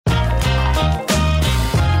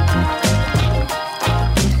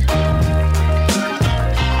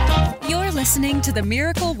listening to the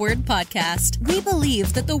Miracle Word Podcast. We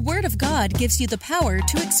believe that the Word of God gives you the power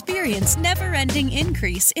to experience never-ending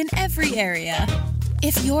increase in every area.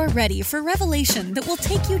 If you're ready for revelation that will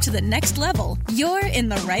take you to the next level, you're in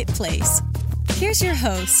the right place. Here's your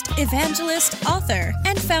host, evangelist, author,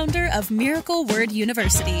 and founder of Miracle Word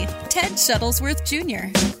University, Ted Shuttlesworth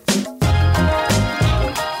Jr.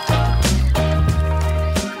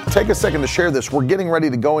 Take a second to share this. We're getting ready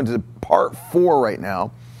to go into part 4 right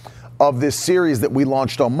now of this series that we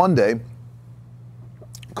launched on Monday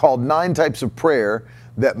called 9 Types of Prayer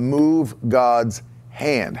That Move God's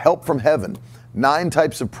Hand. Help from Heaven. 9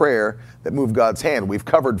 types of prayer that move God's hand. We've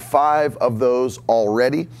covered 5 of those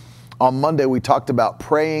already. On Monday, we talked about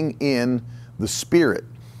praying in the Spirit,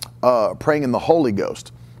 praying in the Holy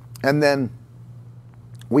Ghost. And then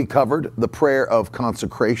we covered the prayer of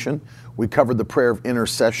consecration. We covered the prayer of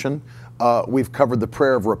intercession. We've covered the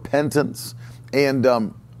prayer of repentance.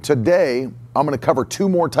 And today, I'm going to cover 2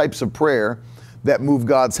 more types of prayer that move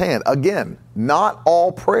God's hand. Again, not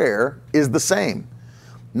all prayer is the same.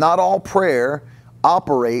 Not all prayer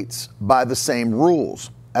operates by the same rules.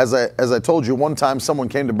 As I told you, one time someone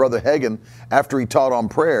came to Brother Hagin after he taught on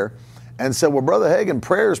prayer and said, well, Brother Hagin,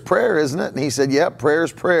 prayer is prayer, isn't it? And he said, yep, prayer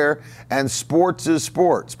is prayer and sports is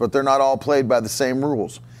sports, but they're not all played by the same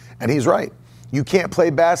rules. And he's right. You can't play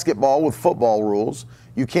basketball with football rules.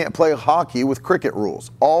 You can't play hockey with cricket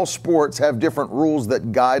rules. All sports have different rules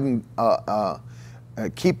that guide and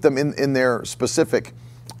keep them in their specific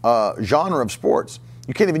genre of sports.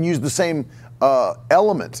 You can't even use the same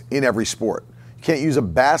element in every sport. You can't use a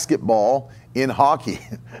basketball in hockey.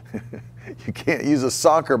 You can't use a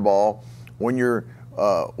soccer ball when you're,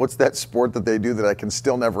 what's that sport that they do that I can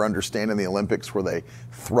still never understand in the Olympics where they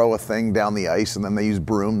throw a thing down the ice and then they use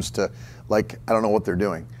brooms to, like, I don't know what they're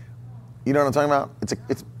doing. You know what I'm talking about?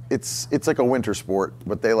 It's like a winter sport,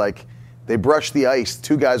 but they brush the ice.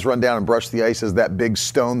 2 guys run down and brush the ice as that big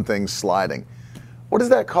stone thing sliding. What is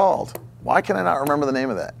that called? Why can I not remember the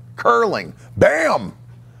name of that? Curling. Bam!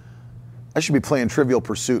 I should be playing Trivial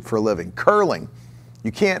Pursuit for a living. Curling.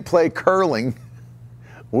 You can't play curling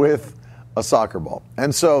with a soccer ball.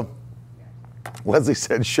 And so, Leslie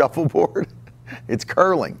said shuffleboard. It's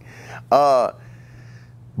curling. But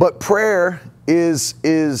prayer is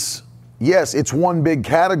yes, it's one big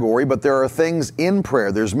category, but there are things in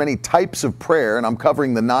prayer. There's many types of prayer, and I'm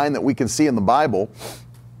covering the 9 that we can see in the Bible.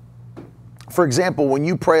 For example, when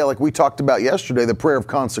you pray, like we talked about yesterday, the prayer of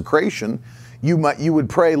consecration, you would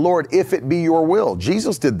pray, Lord, if it be your will.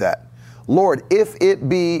 Jesus did that. Lord, if it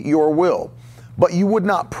be your will. But you would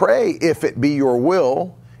not pray if it be your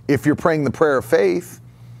will if you're praying the prayer of faith.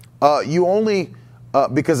 You only,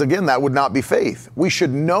 because again, that would not be faith. We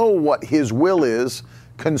should know what his will is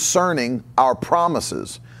concerning our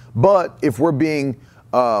promises. But if we're being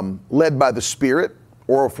led by the Spirit,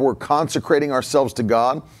 or if we're consecrating ourselves to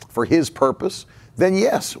God for his purpose, then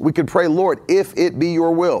yes, we could pray, Lord, if it be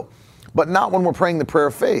your will. But not when we're praying the prayer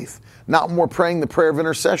of faith, not when we're praying the prayer of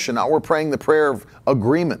intercession, not when we're praying the prayer of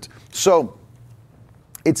agreement. So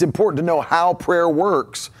it's important to know how prayer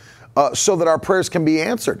works so that our prayers can be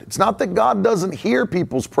answered. It's not that God doesn't hear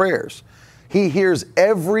people's prayers. He hears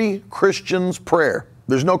every Christian's prayer.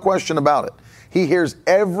 There's no question about it. He hears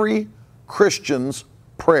every Christian's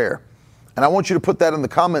prayer. And I want you to put that in the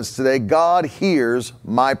comments today. God hears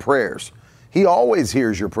my prayers. He always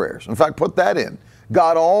hears your prayers. In fact, put that in.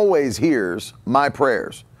 God always hears my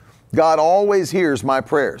prayers. God always hears my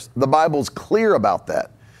prayers. The Bible's clear about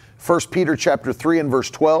that. 1 Peter chapter 3 and verse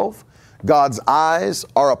 12, God's eyes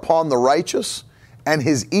are upon the righteous and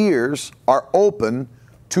his ears are open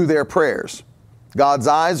to their prayers. God's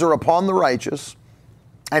eyes are upon the righteous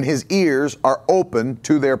and his ears are open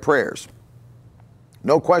to their prayers.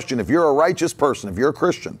 No question, if you're a righteous person, if you're a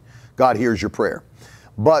Christian, God hears your prayer.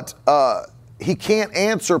 But he can't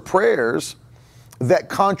answer prayers that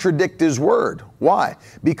contradict his word. Why?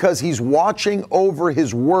 Because he's watching over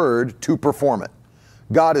his word to perform it.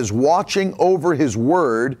 God is watching over his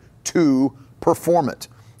word to perform it.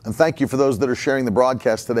 And thank you for those that are sharing the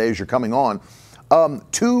broadcast today as you're coming on.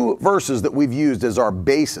 2 verses that we've used as our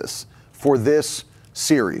basis for this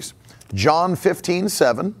series. John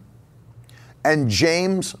 15:7 and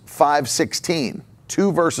James 5:16.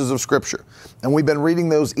 2 verses of Scripture. And we've been reading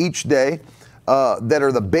those each day that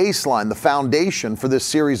are the baseline, the foundation for this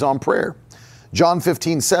series on prayer. John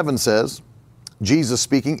 15:7 says, Jesus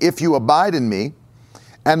speaking, if you abide in me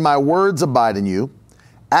and my words abide in you,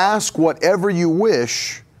 ask whatever you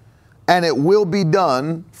wish and it will be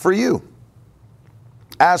done for you.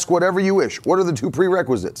 Ask whatever you wish. What are the 2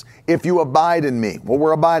 prerequisites? If you abide in me, well,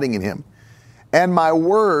 we're abiding in him. And my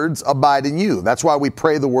words abide in you. That's why we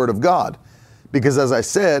pray the word of God. Because as I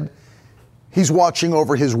said, he's watching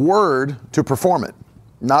over his word to perform it.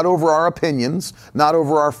 Not over our opinions, not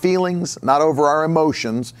over our feelings, not over our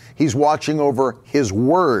emotions. He's watching over his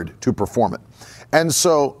word to perform it. And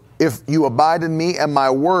so if you abide in me and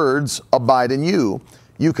my words abide in you,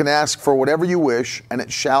 you can ask for whatever you wish and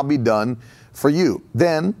it shall be done for you.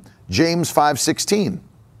 Then James 5:16.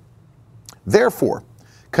 Therefore,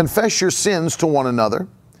 confess your sins to one another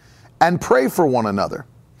and pray for one another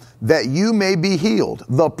that you may be healed.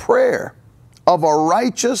 The prayer of a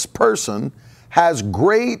righteous person has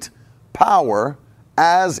great power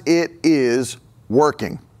as it is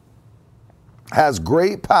working. Has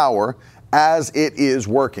great power as it is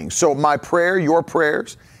working. So my prayer, your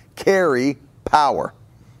prayers carry power.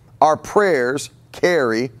 Our prayers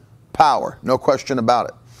carry power, no question about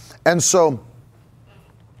it. And so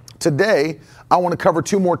today, I want to cover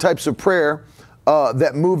two more types of prayer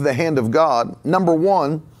that move the hand of God. Number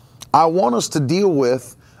one, I want us to deal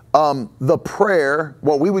with the prayer,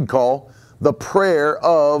 what we would call the prayer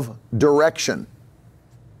of direction.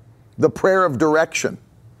 The prayer of direction.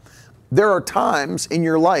 There are times in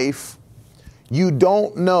your life you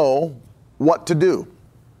don't know what to do.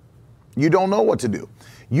 You don't know what to do.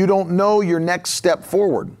 You don't know your next step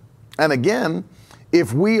forward. And again,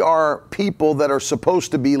 if we are people that are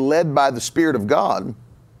supposed to be led by the Spirit of God,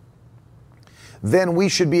 then we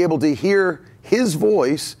should be able to hear His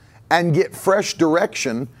voice and get fresh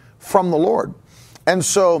direction from the Lord. And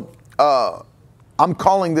so I'm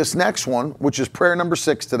calling this next one, which is prayer number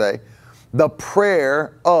 6 today, the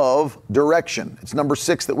prayer of direction. It's number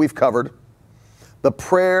 6 that we've covered. The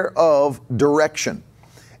prayer of direction.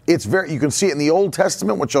 It's you can see it in the Old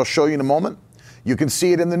Testament, which I'll show you in a moment. You can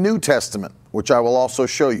see it in the New Testament, which I will also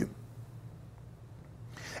show you.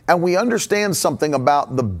 And we understand something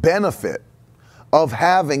about the benefit of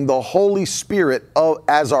having the Holy Spirit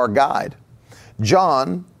as our guide.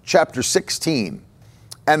 John chapter 16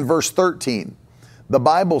 and verse 13, the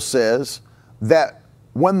Bible says that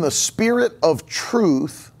when the Spirit of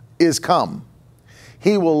truth is come,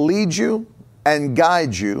 He will lead you and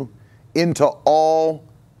guide you into all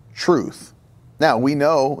truth. Now, we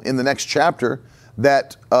know in the next chapter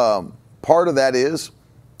that part of that is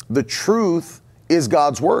the truth is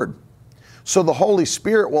God's Word. So the Holy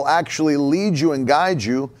Spirit will actually lead you and guide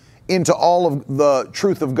you into all of the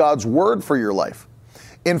truth of God's Word for your life.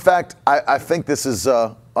 In fact, I think this is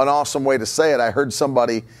an awesome way to say it. I heard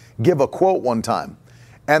somebody give a quote one time,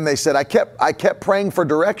 and they said, I kept praying for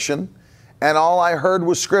direction, and all I heard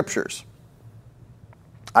was scriptures.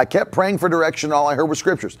 I kept praying for direction, all I heard was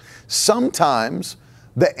scriptures. Sometimes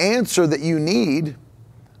the answer that you need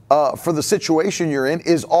for the situation you're in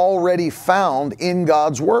is already found in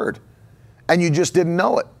God's Word, and you just didn't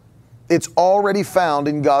know it. It's already found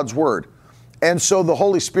in God's Word. And so the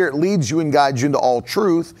Holy Spirit leads you and guides you into all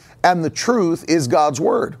truth, and the truth is God's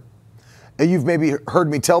Word. And you've maybe heard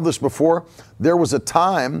me tell this before. There was a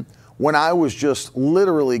time when I was just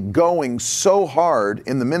literally going so hard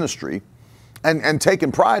in the ministry and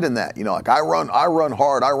taking pride in that. You know, like I run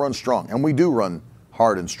hard, I run strong. And we do run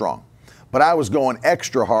hard and strong. But I was going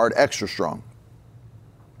extra hard, extra strong.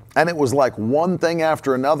 And it was like one thing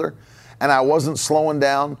after another, and I wasn't slowing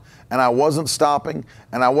down, and I wasn't stopping,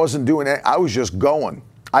 and I wasn't doing it. I was just going.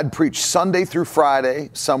 I'd preach Sunday through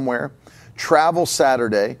Friday somewhere, travel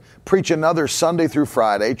Saturday, preach another Sunday through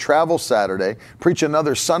Friday, travel Saturday, preach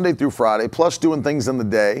another Sunday through Friday, plus doing things in the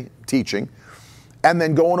day, teaching, and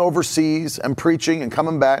then going overseas and preaching and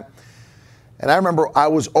coming back. And I remember I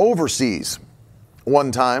was overseas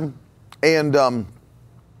one time, and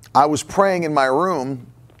I was praying in my room,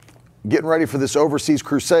 getting ready for this overseas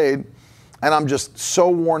crusade, and I'm just so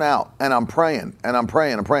worn out, and I'm praying, and I'm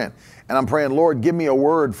praying, and I'm praying, Lord, give me a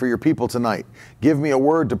word for your people tonight. Give me a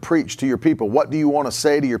word to preach to your people. What do you want to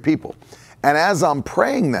say to your people? And as I'm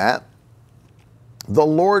praying that, the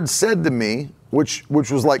Lord said to me, which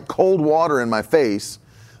was like cold water in my face,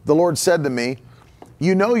 the Lord said to me,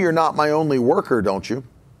 you know you're not my only worker, don't you?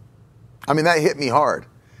 I mean, that hit me hard,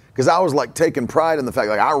 because I was like taking pride in the fact,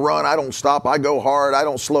 like I run, I don't stop, I go hard, I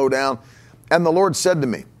don't slow down. And the Lord said to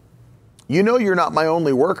me, you know you're not my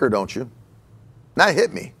only worker, don't you? And that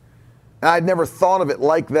hit me. And I'd never thought of it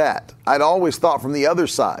like that. I'd always thought from the other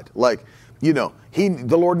side, like, you know,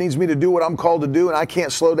 the Lord needs me to do what I'm called to do, and I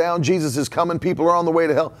can't slow down. Jesus is coming. People are on the way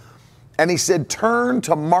to hell. And He said, turn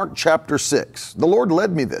to Mark chapter 6. The Lord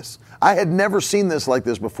led me this. I had never seen this like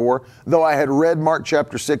this before, though I had read Mark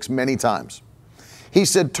chapter 6 many times. He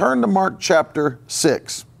said, turn to Mark chapter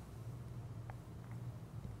 6.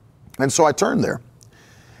 And so I turned there.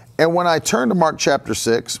 And when I turned to Mark chapter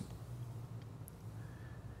 6,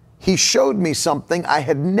 He showed me something I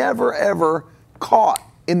had never, ever caught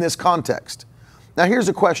in this context. Now here's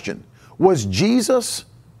a question. Was Jesus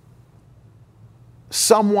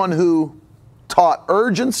someone who taught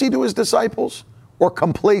urgency to his disciples or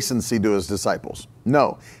complacency to his disciples?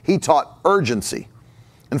 No, he taught urgency.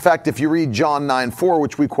 In fact, if you read John 9:4,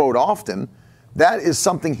 which we quote often, that is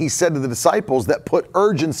something he said to the disciples that put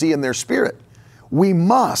urgency in their spirit. We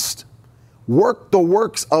must work the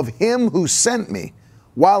works of him who sent me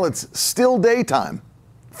while it's still daytime,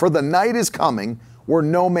 for the night is coming where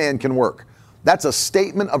no man can work. That's a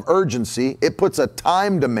statement of urgency. It puts a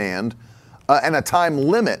time demand and a time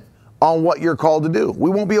limit on what you're called to do. We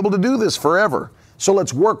won't be able to do this forever, so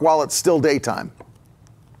let's work while it's still daytime.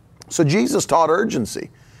 So Jesus taught urgency.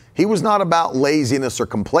 He was not about laziness or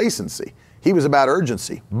complacency. He was about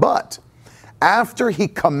urgency. But after he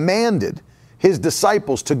commanded his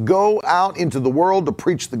disciples to go out into the world to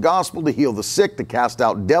preach the gospel, to heal the sick, to cast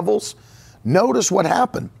out devils, notice what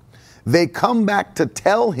happened. They come back to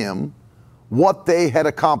tell him what they had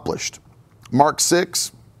accomplished. Mark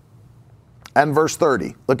 6 and verse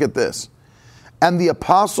 30. Look at this. And the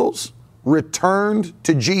apostles returned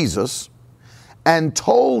to Jesus and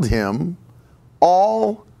told him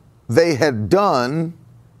all they had done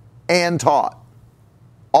and taught.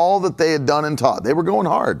 All that they had done and taught. They were going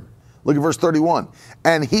hard. Look at verse 31.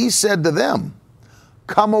 And he said to them,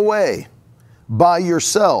 come away by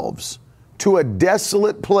yourselves to a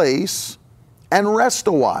desolate place and rest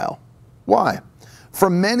a while. Why? For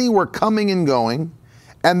many were coming and going,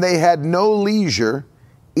 and they had no leisure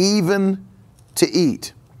even to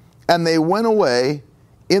eat. And they went away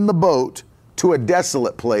in the boat to a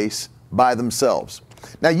desolate place by themselves.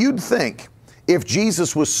 Now you'd think if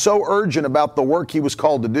Jesus was so urgent about the work he was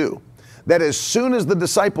called to do, that as soon as the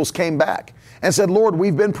disciples came back and said, Lord,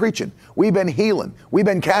 we've been preaching, we've been healing, we've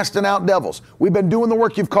been casting out devils, we've been doing the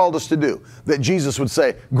work you've called us to do, that Jesus would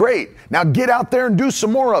say, great, now get out there and do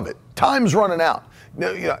some more of it. Time's running out.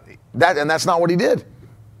 That's not what he did.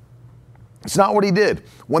 It's not what he did.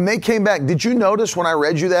 When they came back, did you notice when I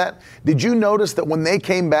read you that? Did you notice that when they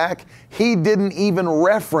came back, he didn't even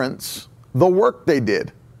reference the work they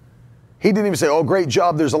did? He didn't even say, oh, great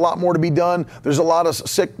job, there's a lot more to be done. There's a lot of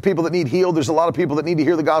sick people that need healed. There's a lot of people that need to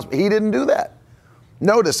hear the gospel. He didn't do that.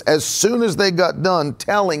 Notice, as soon as they got done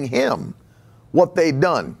telling him what they'd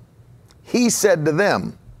done, he said to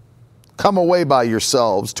them, come away by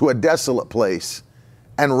yourselves to a desolate place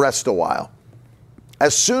and rest a while.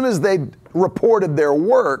 As soon as they reported their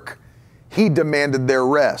work, he demanded their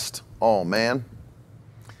rest. Oh, man.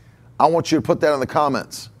 I want you to put that in the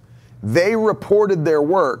comments. They reported their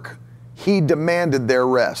work. He demanded their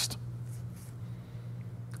rest.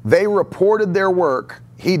 They reported their work.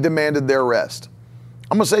 He demanded their rest.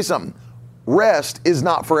 I'm going to say something. Rest is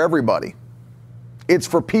not for everybody. It's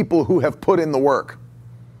for people who have put in the work.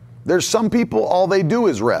 There's some people, all they do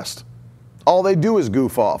is rest. All they do is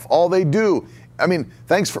goof off. All they do,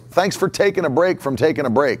 thanks for taking a break from taking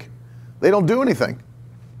a break. They don't do anything.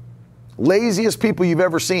 Laziest people you've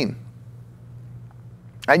ever seen.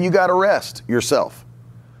 And you got to rest yourself.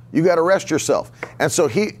 You got to rest yourself. And so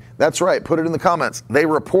that's right, put it in the comments. They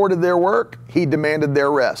reported their work, he demanded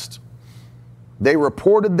their rest. They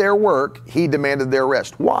reported their work, he demanded their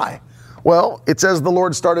rest. Why? Well, it says the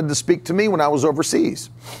Lord started to speak to me when I was overseas.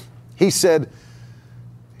 He said,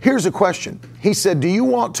 here's a question. He said, do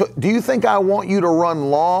you think I want you to run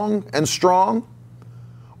long and strong?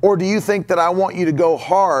 Or do you think that I want you to go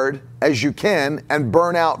hard as you can and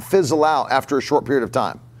burn out, fizzle out after a short period of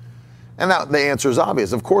time? And now the answer is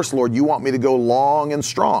obvious. Of course, Lord, you want me to go long and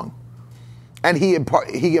strong. And he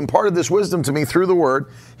imparted this wisdom to me through the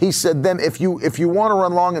word. He said, then if you want to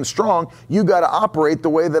run long and strong, you got to operate the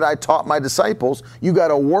way that I taught my disciples. You got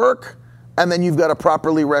to work, and then you've got to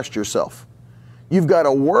properly rest yourself. You've got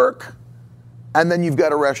to work, and then you've got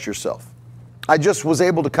to rest yourself. I just was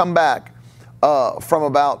able to come back from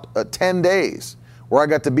about 10 days where I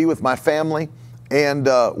got to be with my family. And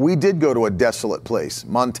we did go to a desolate place.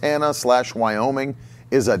 Montana/Wyoming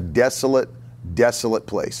is a desolate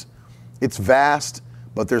place. It's vast,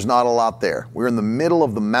 but there's not a lot there. We're in the middle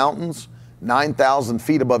of the mountains, 9,000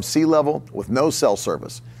 feet above sea level with no cell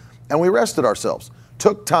service. And we rested ourselves,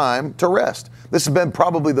 took time to rest. This has been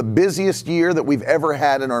probably the busiest year that we've ever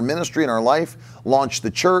had in our ministry, in our life. Launched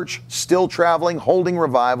the church, still traveling, holding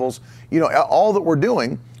revivals. All that we're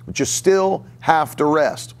doing, but you still have to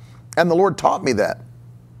rest. And the Lord taught me that.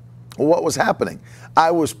 What was happening?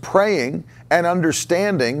 I was praying and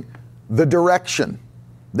understanding the direction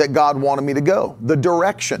that God wanted me to go. The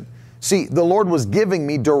direction. See, the Lord was giving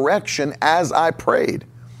me direction as I prayed.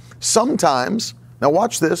 Sometimes, now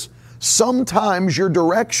watch this, sometimes your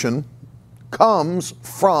direction comes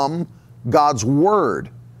from God's word.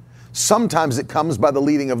 Sometimes it comes by the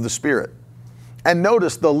leading of the Spirit. And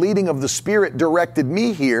notice the leading of the Spirit directed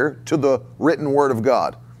me here to the written word of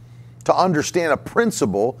God, to understand a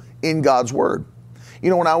principle in God's word. You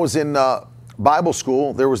know, when I was in Bible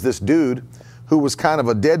school, there was this dude who was kind of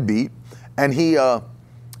a deadbeat, and he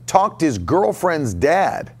talked his girlfriend's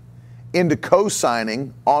dad into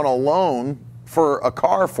co-signing on a loan for a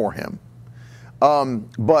car for him.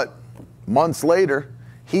 But months later,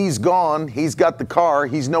 he's gone, he's got the car,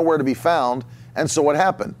 he's nowhere to be found, and so what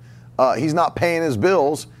happened? He's not paying his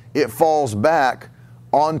bills, it falls back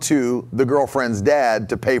onto the girlfriend's dad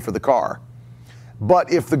to pay for the car.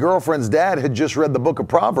 But if the girlfriend's dad had just read the book of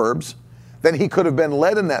Proverbs, then he could have been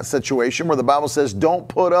led in that situation where the Bible says, don't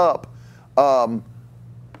put up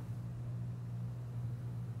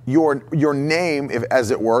your name, if, as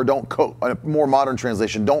it were, a more modern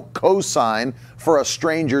translation, don't co-sign for a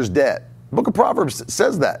stranger's debt. The book of Proverbs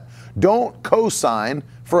says that. Don't co-sign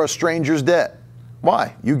for a stranger's debt.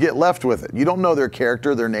 Why? You get left with it. You don't know their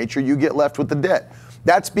character, their nature. You get left with the debt.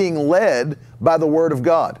 That's being led by the word of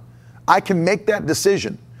God. I can make that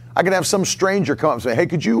decision. I can have some stranger come up and say, hey,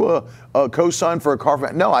 could you co-sign for a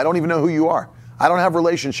car? No, I don't even know who you are. I don't have a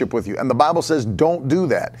relationship with you. And the Bible says don't do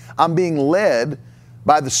that. I'm being led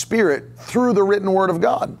by the Spirit through the written word of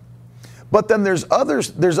God. But then there's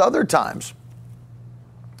other times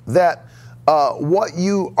that what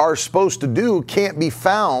you are supposed to do can't be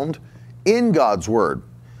found in God's word.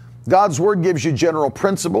 God's word gives you general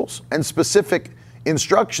principles and specific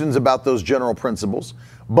instructions about those general principles,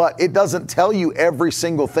 but it doesn't tell you every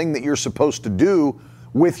single thing that you're supposed to do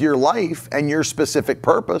with your life and your specific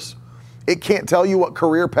purpose. It can't tell you what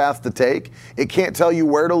career path to take. It can't tell you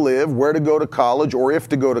where to live, where to go to college, or if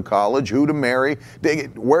to go to college, who to marry,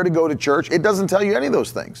 where to go to church. It doesn't tell you any of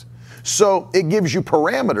those things. So it gives you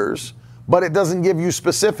parameters, but it doesn't give you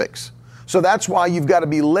specifics. So that's why you've got to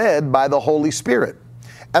be led by the Holy Spirit.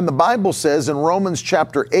 And the Bible says in Romans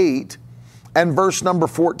chapter 8 and verse number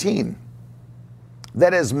 14,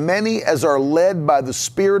 that as many as are led by the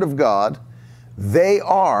Spirit of God, they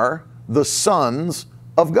are the sons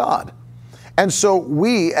of God. And so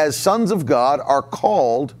we, as sons of God, are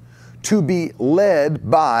called to be led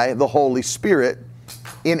by the Holy Spirit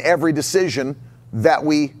in every decision that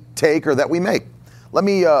we take or that we make. Let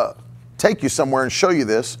me take you somewhere and show you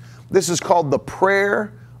this. This is called the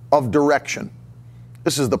prayer of direction.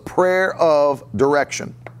 This is the prayer of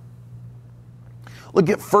direction. Look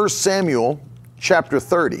at 1 Samuel chapter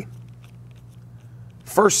 30.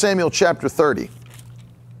 1 Samuel chapter 30.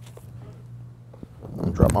 Let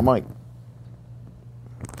me drop my mic.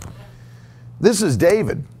 This is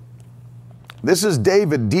David. This is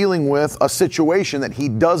David dealing with a situation that he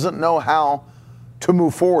doesn't know how to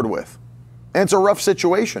move forward with. And it's a rough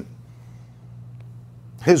situation.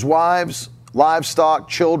 His wives, livestock,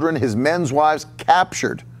 children, his men's wives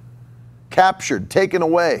captured, taken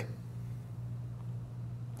away.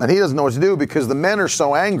 And he doesn't know what to do because the men are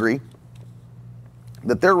so angry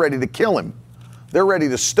that they're ready to kill him. They're ready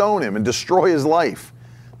to stone him and destroy his life.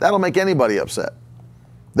 That'll make anybody upset.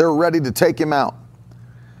 They're ready to take him out.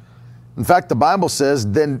 In fact, the Bible says,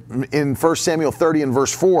 then in 1 Samuel 30 and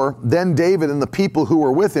verse 4, then David and the people who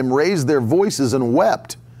were with him raised their voices and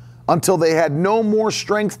wept until they had no more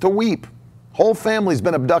strength to weep. Whole family's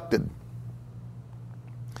been abducted.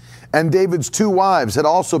 And David's two wives had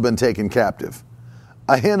also been taken captive,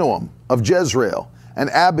 Ahinoam of Jezreel and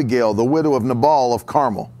Abigail, the widow of Nabal of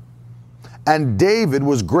Carmel. And David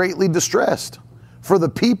was greatly distressed, for the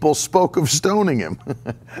people spoke of stoning him.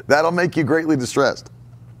 That'll make you greatly distressed.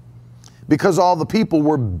 Because all the people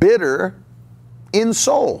were bitter in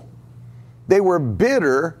soul. They were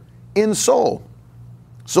bitter in soul.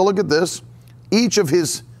 So look at this. Each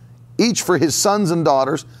for his sons and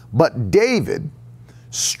daughters, but David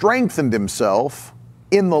strengthened himself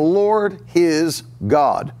in the Lord his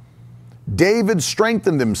God. David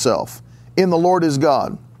strengthened himself in the Lord his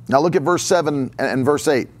God. Now look at verse 7 and verse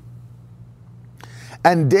 8.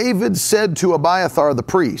 And David said to Abiathar the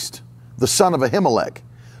priest, the son of Ahimelech,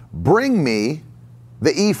 bring me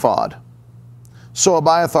the ephod. So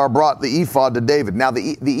Abiathar brought the ephod to David. Now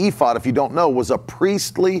the ephod, if you don't know, was a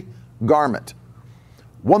priestly garment.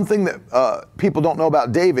 One thing that people don't know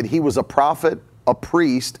about David, he was a prophet, a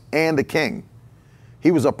priest, and a king. He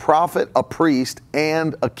was a prophet, a priest,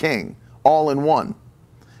 and a king, all in one.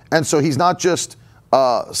 And so he's not just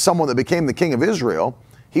someone that became the king of Israel.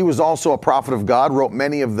 He was also a prophet of God, wrote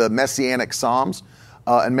many of the messianic psalms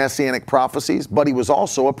and messianic prophecies, but he was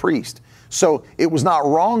also a priest. So it was not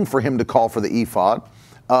wrong for him to call for the ephod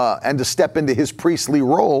and to step into his priestly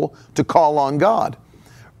role to call on God.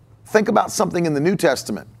 Think about something in the New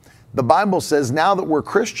Testament. The Bible says now that we're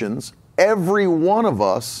Christians, every one of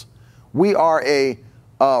us, we are a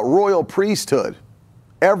royal priesthood.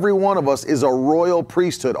 Every one of us is a royal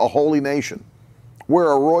priesthood, a holy nation.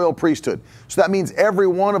 We're a royal priesthood. So that means every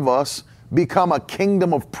one of us become a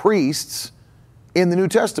kingdom of priests in the New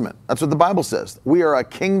Testament. That's what the Bible says. We are a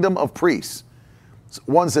kingdom of priests.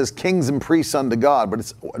 One says kings and priests unto God, but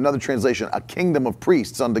it's another translation, a kingdom of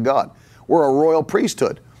priests unto God. We're a royal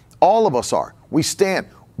priesthood. All of us are. We stand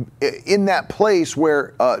in that place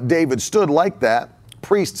where David stood like that,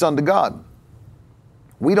 priests unto God.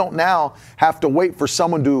 We don't now have to wait for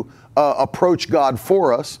someone to approach God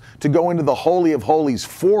for us, to go into the Holy of Holies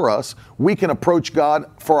for us. We can approach God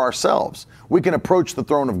for ourselves. We can approach the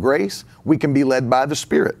throne of grace. We can be led by the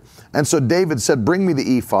Spirit. And so David said, bring me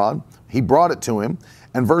the ephod. He brought it to him.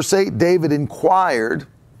 And verse 8, David inquired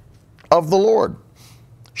of the Lord,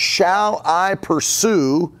 shall I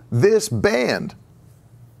pursue this band?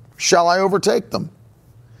 Shall I overtake them?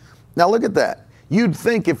 Now look at that. You'd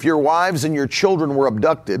think if your wives and your children were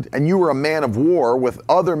abducted and you were a man of war with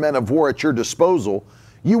other men of war at your disposal,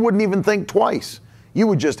 you wouldn't even think twice. You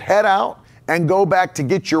would just head out and go back to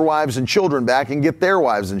get your wives and children back and get their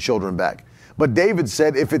wives and children back. But David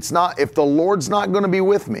said, if the Lord's not going to be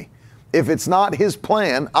with me, if it's not his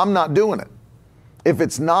plan, I'm not doing it. If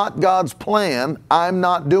it's not God's plan, I'm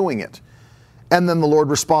not doing it. And then the Lord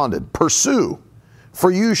responded, pursue,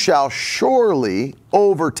 for you shall surely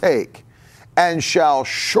overtake and shall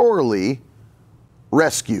surely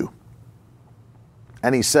rescue.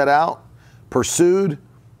 And he set out, pursued,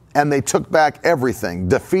 and they took back everything,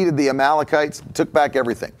 defeated the Amalekites, took back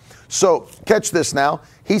everything. So catch this now.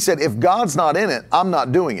 He said, if God's not in it, I'm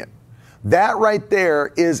not doing it. That right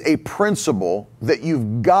there is a principle that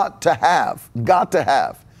you've got to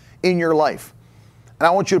have in your life. And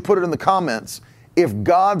I want you to put it in the comments. If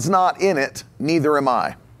God's not in it, neither am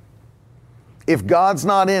I. If God's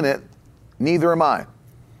not in it, neither am I.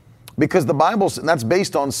 Because the Bible, and that's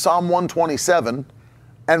based on Psalm 127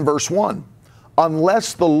 and verse 1.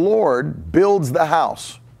 Unless the Lord builds the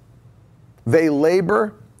house, they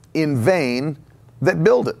labor in vain that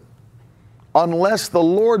build it. Unless the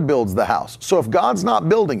Lord builds the house. So if God's not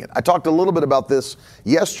building it, I talked a little bit about this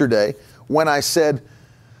yesterday when I said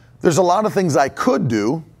there's a lot of things I could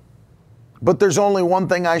do, but there's only one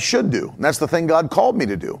thing I should do. And that's the thing God called me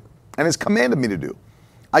to do and has commanded me to do.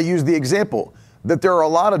 I use the example that there are a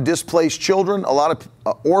lot of displaced children, a lot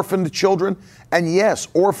of orphaned children. And yes,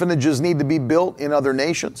 orphanages need to be built in other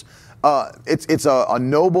nations. It's a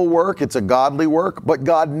noble work. It's a godly work. But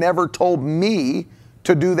God never told me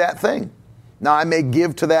to do that thing. Now, I may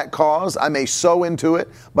give to that cause. I may sow into it.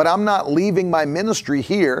 But I'm not leaving my ministry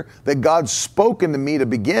here that God's spoken to me to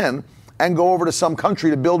begin and go over to some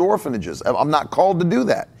country to build orphanages. I'm not called to do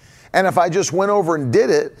that. And if I just went over and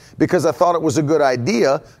did it because I thought it was a good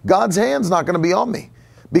idea, God's hand's not going to be on me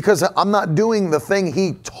because I'm not doing the thing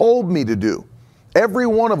he told me to do. Every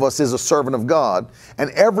one of us is a servant of God, and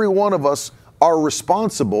every one of us are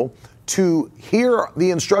responsible to hear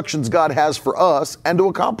the instructions God has for us and to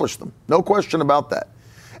accomplish them. No question about that.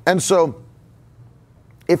 And so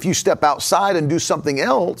if you step outside and do something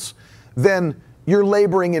else, then you're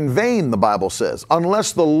laboring in vain, the Bible says.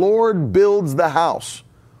 Unless the Lord builds the house,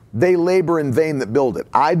 they labor in vain that build it.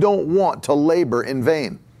 I don't want to labor in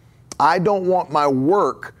vain. I don't want my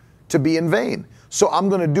work to be in vain. So I'm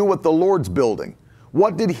going to do what the Lord's building.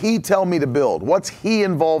 What did he tell me to build? What's he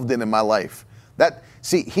involved in my life?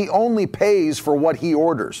 See, he only pays for what he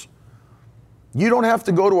orders. You don't have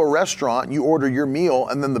to go to a restaurant, you order your meal,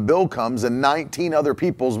 and then the bill comes and 19 other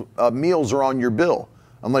people's meals are on your bill,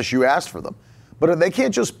 unless you ask for them. But they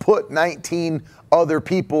can't just put 19 other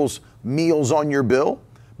people's meals on your bill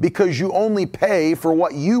because you only pay for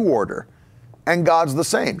what you order. And God's the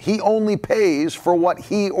same. He only pays for what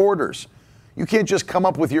he orders. You can't just come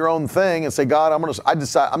up with your own thing and say, God, I'm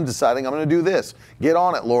deciding I'm going to do this. Get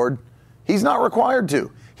on it, Lord. He's not required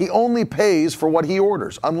to. He only pays for what he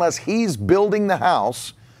orders. Unless he's building the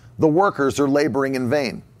house, the workers are laboring in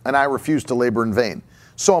vain. And I refuse to labor in vain.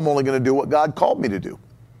 So I'm only going to do what God called me to do.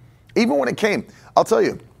 Even when it came, I'll tell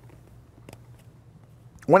you,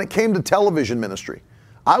 when it came to television ministry,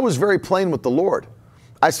 I was very plain with the Lord.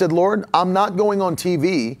 I said, Lord, I'm not going on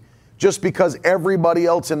TV just because everybody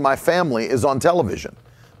else in my family is on television.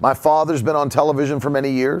 My father's been on television for many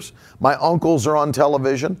years. My uncles are on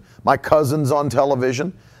television. My cousin's on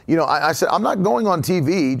television. You know, I said, I'm not going on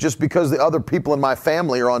TV just because the other people in my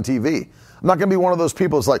family are on TV. I'm not going to be one of those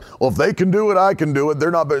people that's like, well, if they can do it, I can do it. They're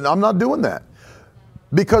not, but I'm not doing that.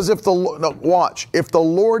 Because if the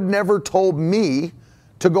Lord never told me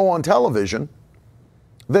to go on television,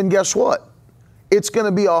 then guess what? It's going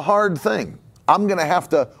to be a hard thing. I'm going to have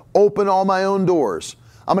to open all my own doors.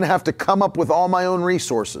 I'm going to have to come up with all my own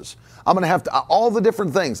resources. I'm going to have to, all the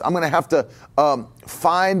different things. I'm going to have to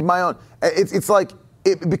find my own. It's like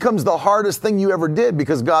it becomes the hardest thing you ever did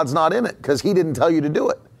because God's not in it, because he didn't tell you to do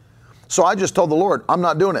it. So I just told the Lord, I'm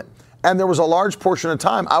not doing it. And there was a large portion of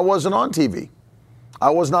time I wasn't on TV. I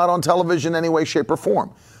was not on television in any way, shape, or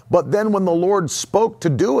form. But then when the Lord spoke to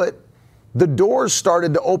do it, the doors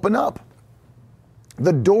started to open up.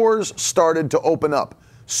 The doors started to open up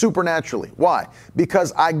supernaturally. Why?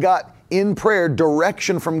 Because I got in prayer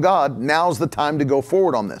direction from God. Now's the time to go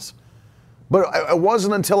forward on this. But it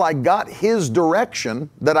wasn't until I got his direction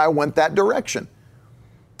that I went that direction.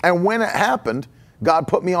 And when it happened, God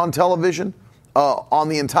put me on television on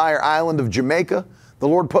the entire island of Jamaica. The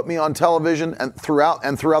Lord put me on television and throughout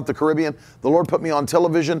the Caribbean. The Lord put me on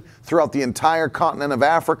television throughout the entire continent of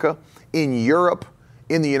Africa, in Europe,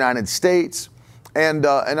 in the United States, and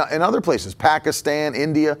other places, Pakistan,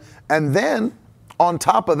 India. And then on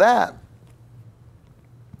top of that,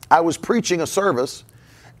 I was preaching a service,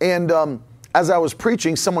 and as I was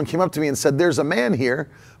preaching, someone came up to me and said, there's a man here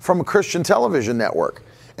from a Christian television network,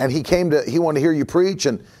 and he wanted to hear you preach,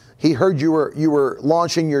 and he heard you were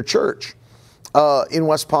launching your church in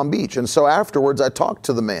West Palm Beach. And so afterwards I talked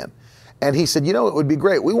to the man, and he said, it would be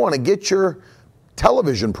great. We want to get your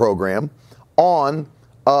television program on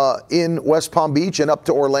in West Palm Beach and up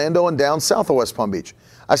to Orlando and down south of West Palm Beach.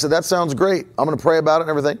 I said, that sounds great. I'm going to pray about it and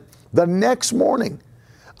everything. The next morning,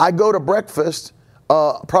 I go to breakfast,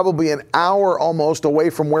 probably an hour almost away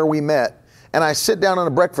from where we met, and I sit down in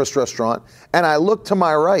a breakfast restaurant, and I look to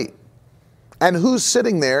my right, and who's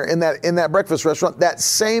sitting there in that breakfast restaurant? That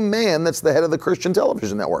same man that's the head of the Christian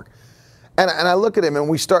television network. And I look at him, and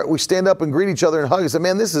we stand up and greet each other and hug. I said,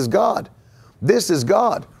 man, this is God. This is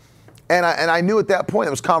God. And I knew at that point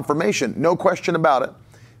it was confirmation, no question about it.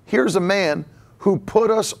 Here's a man who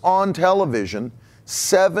put us on television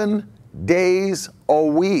 7 days a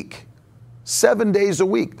week. 7 days a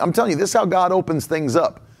week. I'm telling you, this is how God opens things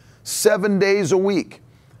up. 7 days a week.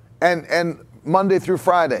 And Monday through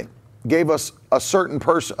Friday gave us a certain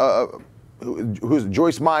person, who's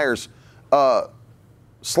Joyce Meyer's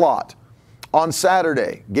slot. On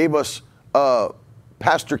Saturday, gave us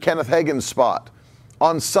Pastor Kenneth Hagin's spot.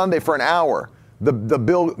 On Sunday for an hour, the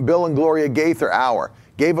Bill and Gloria Gaither hour.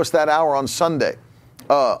 Gave us that hour on Sunday.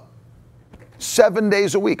 7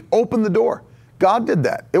 days a week. Open the door. God did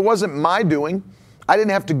that. It wasn't my doing. I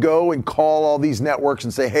didn't have to go and call all these networks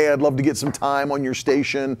and say, hey, I'd love to get some time on your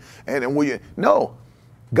station. And will you? No.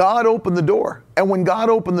 God opened the door. And when God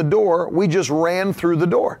opened the door, we just ran through the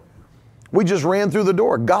door. We just ran through the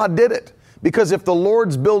door. God did it. Because if the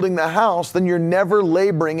Lord's building the house, then you're never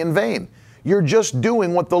laboring in vain. You're just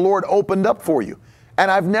doing what the Lord opened up for you. And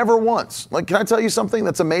I've never once, can I tell you something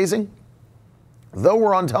that's amazing? Though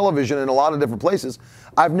we're on television in a lot of different places,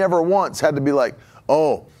 I've never once had to be like,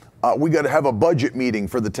 we got to have a budget meeting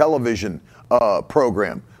for the television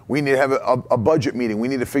program. We need to have a budget meeting. We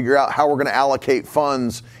need to figure out how we're going to allocate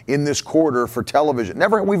funds in this quarter for television.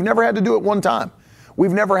 We've never had to do it one time.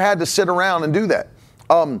 We've never had to sit around and do that.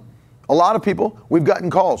 A lot of people, we've gotten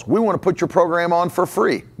calls. We want to put your program on for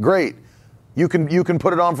free. Great. You can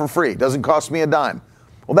put it on for free. Doesn't cost me a dime.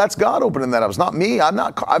 Well, that's God opening that up. It's not me. I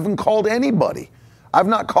haven't called anybody. I've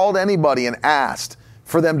not called anybody and asked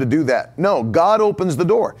for them to do that. No, God opens the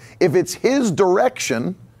door. If it's his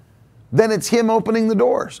direction, then it's him opening the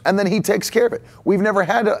doors, and then he takes care of it. We've never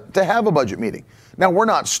had to have a budget meeting. Now, we're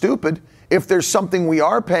not stupid. If there's something we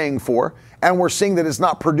are paying for and we're seeing that it's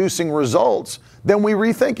not producing results, then we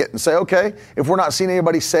rethink it and say, okay, if we're not seeing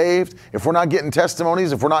anybody saved, if we're not getting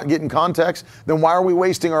testimonies, if we're not getting contacts, then why are we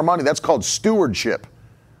wasting our money? That's called stewardship.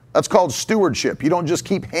 That's called stewardship. You don't just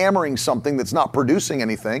keep hammering something that's not producing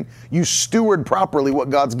anything. You steward properly what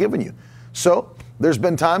God's given you. So there's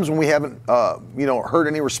been times when we haven't, heard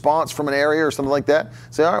any response from an area or something like that.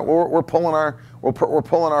 Say, all right, we're pulling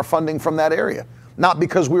our funding from that area. Not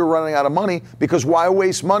because we were running out of money, because why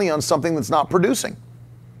waste money on something that's not producing?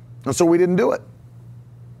 And so we didn't do it.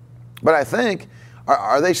 But I think,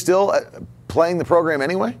 are they still playing the program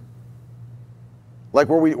anyway? Like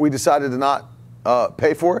where we decided to not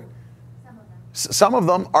pay for it? Some of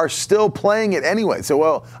them are still playing it anyway. So,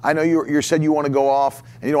 well, I know you said you want to go off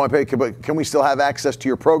and you don't want to pay, but can we still have access to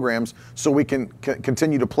your programs so we can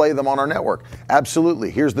continue to play them on our network? Absolutely.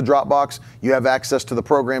 Here's the Dropbox. You have access to the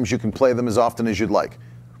programs. You can play them as often as you'd like.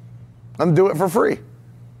 And do it for free.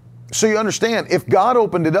 So you understand, if God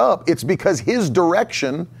opened it up, it's because his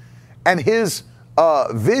direction and his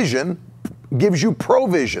vision gives you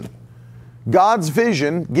provision. God's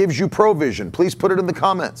vision gives you provision. Please put it in the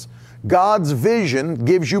comments. God's vision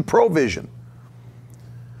gives you provision.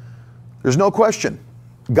 There's no question.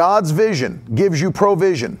 God's vision gives you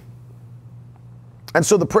provision. And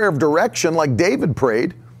so the prayer of direction, like David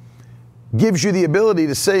prayed, gives you the ability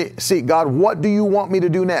to see, God, what do you want me to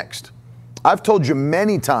do next? I've told you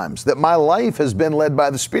many times that my life has been led by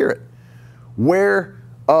the Spirit. Where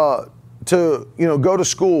to go to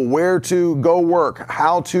school, where to go work,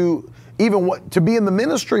 how to, even what to be in the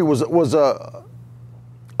ministry was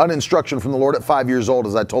an instruction from the Lord at 5 years old,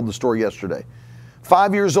 as I told the story yesterday.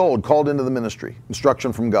 5 years old, called into the ministry,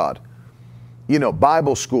 instruction from God.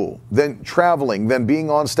 Bible school, then traveling, then being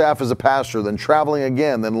on staff as a pastor, then traveling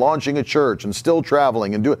again, then launching a church and still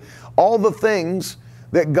traveling and doing all the things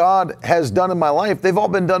that God has done in my life. They've all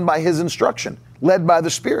been done by His instruction, led by the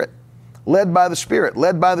Spirit, led by the Spirit,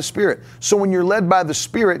 led by the Spirit. So when you're led by the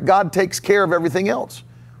Spirit, God takes care of everything else.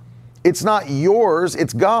 It's not yours,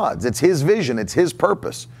 it's God's. It's His vision, it's His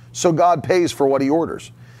purpose. So God pays for what He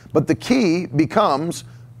orders. But the key becomes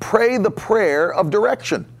pray the prayer of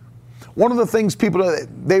direction. One of the things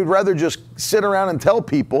they'd rather just sit around and tell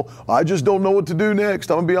people, I just don't know what to do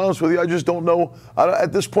next. I'm going to be honest with you. I just don't know.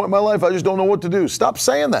 At this point in my life, I just don't know what to do. Stop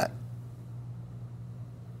saying that.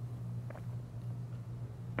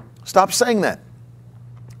 Stop saying that.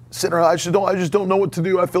 Sitting around, I just don't know what to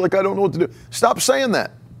do. I feel like I don't know what to do. Stop saying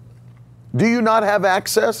that. Do you not have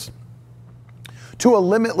access to a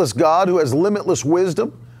limitless God who has limitless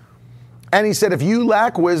wisdom? And He said, if you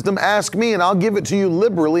lack wisdom, ask me and I'll give it to you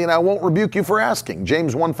liberally and I won't rebuke you for asking.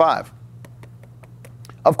 James 1:5.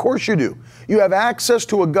 Of course you do. You have access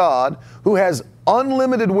to a God who has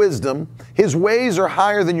unlimited wisdom. His ways are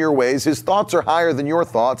higher than your ways. His thoughts are higher than your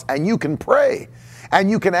thoughts. And you can pray and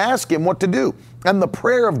you can ask Him what to do. And the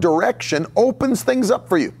prayer of direction opens things up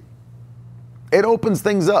for you. It opens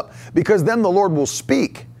things up because then the Lord will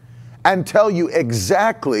speak and tell you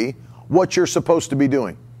exactly what you're supposed to be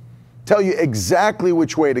doing. Tell you exactly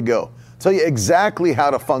which way to go. Tell you exactly how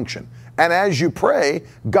to function. And as you pray,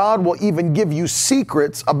 God will even give you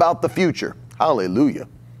secrets about the future. Hallelujah.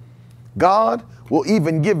 God will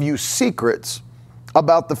even give you secrets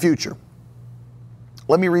about the future.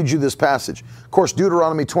 Let me read you this passage. Of course,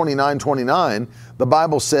 Deuteronomy 29:29, the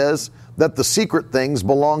Bible says that the secret things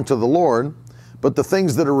belong to the Lord, but the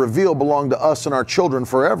things that are revealed belong to us and our children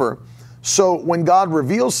forever. So when God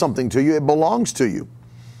reveals something to you, it belongs to you.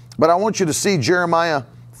 But I want you to see Jeremiah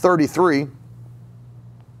 33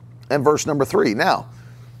 and verse number 3. Now,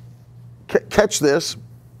 catch this.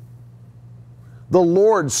 The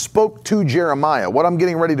Lord spoke to Jeremiah. What I'm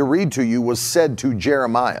getting ready to read to you was said to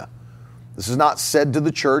Jeremiah. This is not said to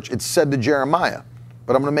the church, it's said to Jeremiah.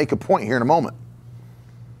 But I'm going to make a point here in a moment.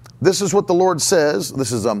 This is what the Lord says.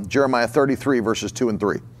 This is Jeremiah 33 verses 2 and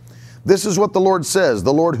 3. This is what the Lord says,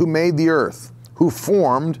 the Lord who made the earth, who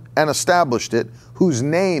formed and established it, whose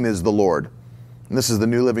name is the Lord. And this is the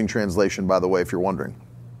New Living Translation, by the way, if you're wondering.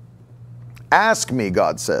 Ask me,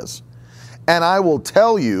 God says, and I will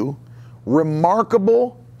tell you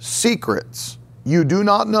remarkable secrets you do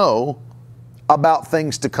not know about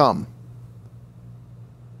things to come.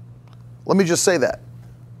 Let me just say that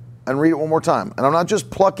and read it one more time. And I'm not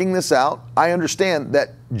just plucking this out. I understand that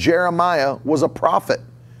Jeremiah was a prophet.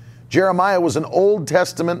 Jeremiah was an Old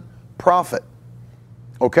Testament prophet.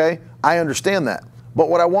 Okay? I understand that. But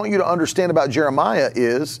what I want you to understand about Jeremiah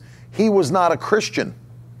is he was not a Christian.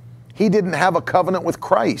 He didn't have a covenant with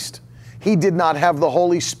Christ. He did not have the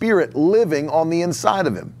Holy Spirit living on the inside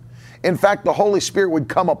of him. In fact, the Holy Spirit would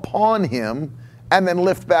come upon him and then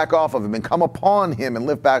lift back off of him, and come upon him and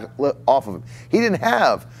lift back off of him. He didn't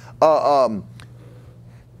have the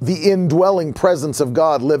indwelling presence of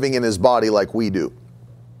God living in his body like we do.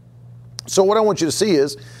 So what I want you to see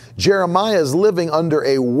is Jeremiah is living under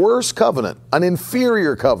a worse covenant, an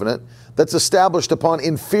inferior covenant that's established upon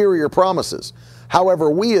inferior promises.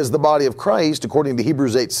 However, we as the body of Christ, according to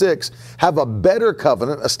Hebrews 8:6, have a better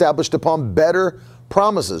covenant established upon better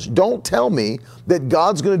promises. Don't tell me that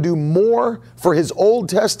God's going to do more for his Old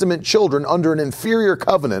Testament children under an inferior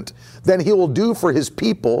covenant than he will do for his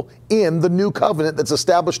people in the new covenant that's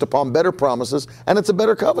established upon better promises, and it's a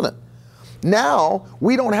better covenant. Now,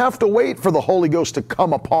 we don't have to wait for the Holy Ghost to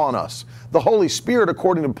come upon us. The Holy Spirit,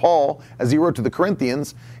 according to Paul, as he wrote to the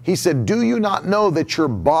Corinthians, he said, do you not know that your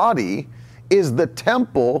body is the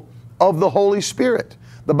temple of the Holy Spirit?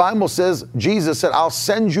 The Bible says, Jesus said, I'll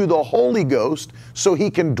send you the Holy Ghost so he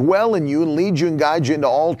can dwell in you and lead you and guide you into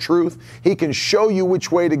all truth. He can show you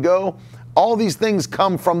which way to go. All these things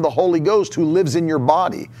come from the Holy Ghost who lives in your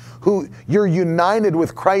body, who you're united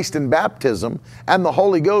with Christ in baptism, and the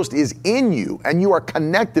Holy Ghost is in you, and you are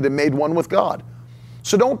connected and made one with God.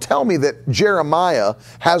 So don't tell me that Jeremiah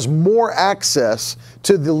has more access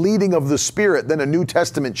to the leading of the Spirit than a New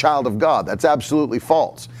Testament child of God. That's absolutely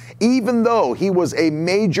false. Even though he was a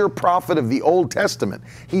major prophet of the Old Testament,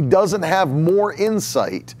 he doesn't have more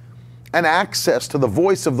insight and access to the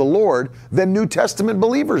voice of the Lord than New Testament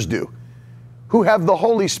believers do, who have the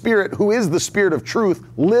Holy Spirit, who is the Spirit of truth,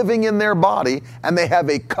 living in their body, and they have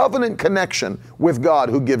a covenant connection with God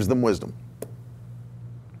who gives them wisdom.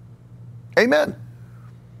 Amen.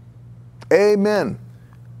 Amen.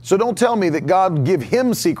 So don't tell me that God will give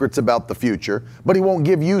him secrets about the future, but he won't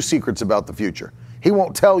give you secrets about the future. He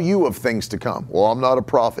won't tell you of things to come. Well, I'm not a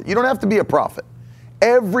prophet. You don't have to be a prophet.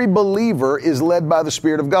 Every believer is led by the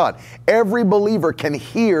Spirit of God. Every believer can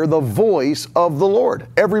hear the voice of the Lord.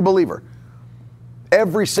 Every believer.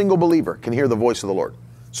 Every single believer can hear the voice of the Lord.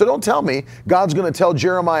 So don't tell me God's going to tell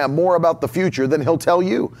Jeremiah more about the future than he'll tell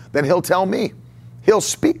you, than he'll tell me. He'll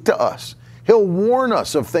speak to us. He'll warn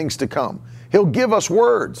us of things to come. He'll give us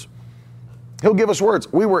words. He'll give us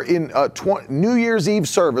words. We were in New Year's Eve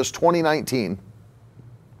service 2019,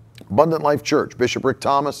 Abundant Life Church. Bishop Rick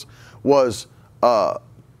Thomas was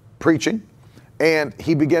preaching, and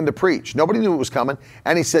he began to preach. Nobody knew it was coming,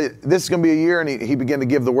 and he said, this is going to be a year, and he began to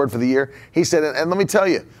give the word for the year. He said, and let me tell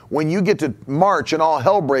you, when you get to March and all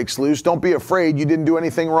hell breaks loose, don't be afraid you didn't do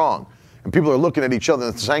anything wrong. And people are looking at each other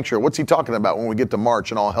in the sanctuary. What's he talking about when we get to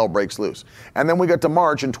March and all hell breaks loose? And then we got to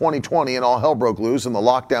March in 2020 and all hell broke loose and the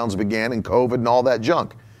lockdowns began and COVID and all that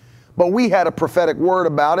junk. But we had a prophetic word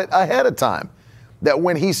about it ahead of time. That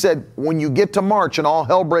when he said, when you get to March and all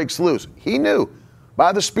hell breaks loose, he knew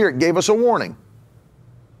by the Spirit, gave us a warning.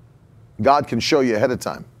 God can show you ahead of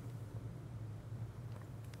time.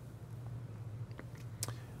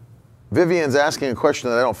 Vivian's asking a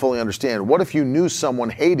question that I don't fully understand. What if you knew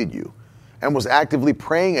someone hated you and was actively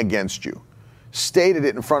praying against you, stated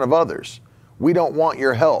it in front of others? We don't want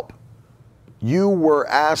your help. You were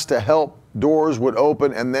asked to help, doors would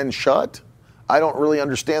open and then shut? I don't really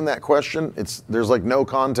understand that question. There's like no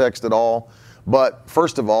context at all. But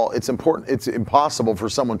first of all, it's impossible for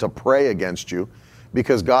someone to pray against you,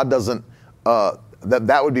 because God doesn't,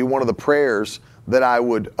 that would be one of the prayers that I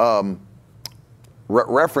would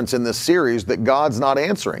reference in this series, that God's not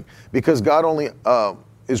answering, because God only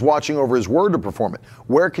is watching over his word to perform it.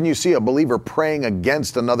 Where can you see a believer praying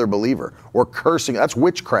against another believer or cursing? That's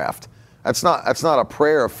witchcraft. That's not a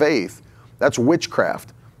prayer of faith. That's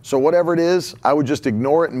witchcraft. So whatever it is, I would just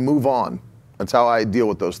ignore it and move on. That's how I deal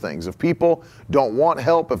with those things. If people don't want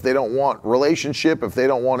help, if they don't want relationship, if they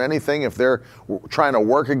don't want anything, if they're trying to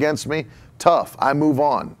work against me, tough. I move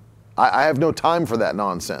on. I have no time for that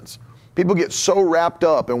nonsense. People get so wrapped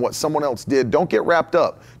up in what someone else did. Don't get wrapped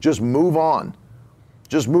up. Just move on.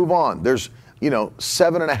 Just move on. There's,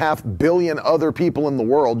 7.5 billion other people in the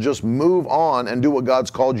world. Just move on and do what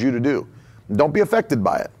God's called you to do. Don't be affected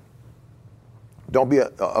by it. Don't be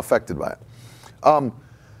affected by it.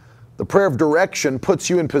 The prayer of direction puts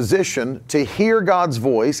you in position to hear God's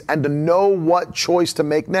voice and to know what choice to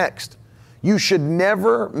make next. You should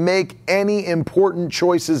never make any important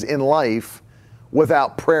choices in life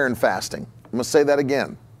without prayer and fasting. I'm going to say that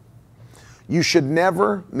again. You should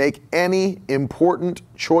never make any important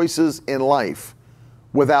choices in life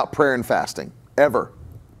without prayer and fasting. Ever.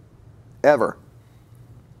 Ever.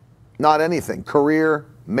 Not anything. Career,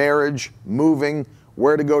 marriage, moving,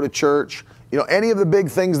 where to go to church, any of the big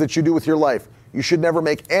things that you do with your life. You should never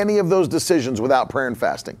make any of those decisions without prayer and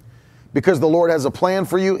fasting. Because the Lord has a plan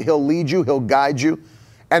for you. He'll lead you. He'll guide you.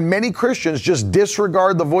 And many Christians just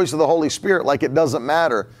disregard the voice of the Holy Spirit like it doesn't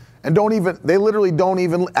matter. And they literally don't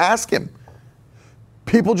even ask him.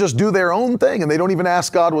 People just do their own thing and they don't even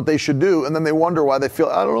ask God what they should do. And then they wonder why they feel,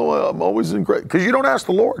 I don't know, I'm always in great. Because you don't ask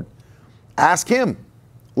the Lord. Ask him.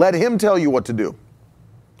 Let him tell you what to do.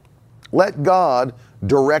 Let God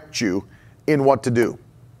direct you in what to do.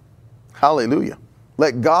 Hallelujah.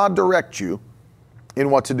 Let God direct you in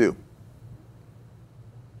what to do.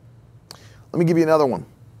 Let me give you another one.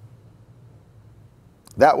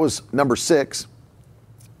 That was number 6,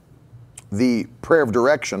 the prayer of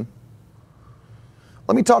direction.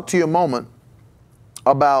 Let me talk to you a moment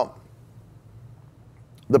about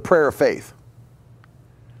the prayer of faith.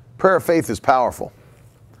 Prayer of faith is powerful.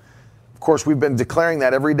 Of course, we've been declaring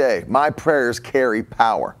that every day. My prayers carry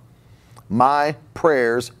power. My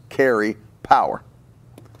prayers carry power.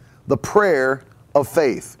 The prayer of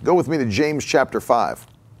faith. Go with me to James chapter 5.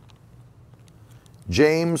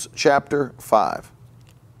 James chapter 5.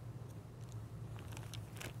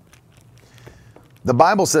 The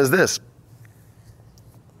Bible says this.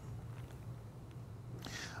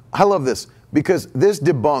 I love this. Because this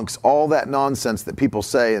debunks all that nonsense that people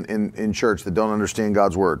say in church that don't understand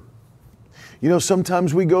God's word. You know,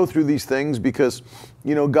 sometimes we go through these things because,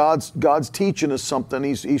 you know, God's teaching us something.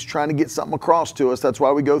 He's trying to get something across to us. That's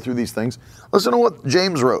why we go through these things. Listen to what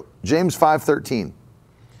James wrote. James 5:13.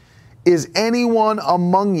 Is anyone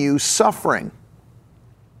among you suffering?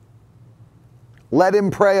 Let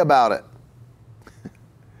him pray about it.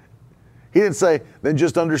 He didn't say, then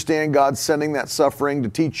just understand God's sending that suffering to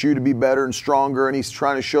teach you to be better and stronger, and he's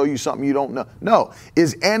trying to show you something you don't know. No.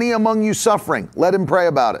 Is any among you suffering? Let him pray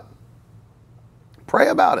about it. Pray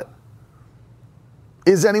about it.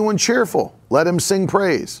 Is anyone cheerful? Let him sing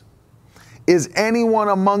praise. Is anyone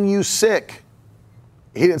among you sick?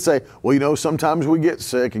 He didn't say, well, you know, sometimes we get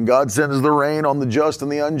sick and God sends the rain on the just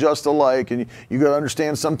and the unjust alike. And you got to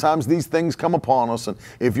understand sometimes these things come upon us. And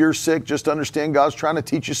if you're sick, just understand God's trying to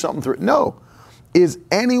teach you something through it. No. Is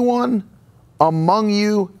anyone among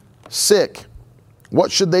you sick?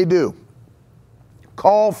 What should they do?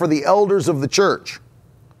 Call for the elders of the church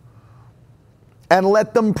and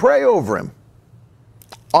let them pray over him,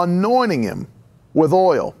 anointing him with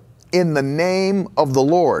oil in the name of the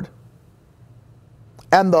Lord.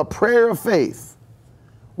 And the prayer of faith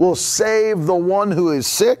will save the one who is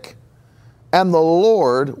sick, and the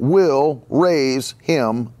Lord will raise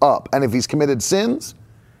him up. And if he's committed sins,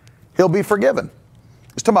 he'll be forgiven.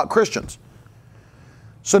 He's talking about Christians.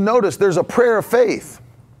 So notice there's a prayer of faith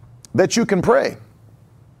that you can pray.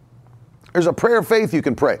 There's a prayer of faith you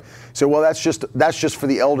can pray. So, well, that's just for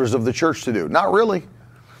the elders of the church to do. Not really.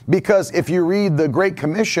 Because if you read the Great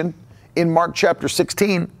Commission in Mark chapter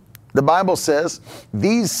 16, the Bible says,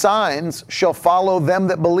 these signs shall follow them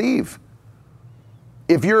that believe.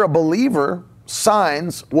 If you're a believer,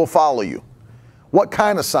 signs will follow you. What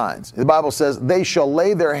kind of signs? The Bible says, they shall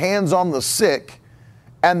lay their hands on the sick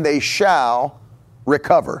and they shall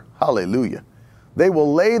recover. Hallelujah. They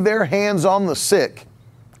will lay their hands on the sick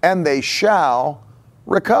and they shall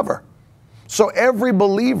recover. So every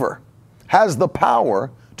believer has the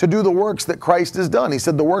power to do the works that Christ has done. He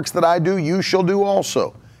said, the works that I do, you shall do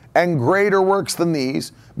also. And greater works than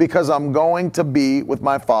these, because I'm going to be with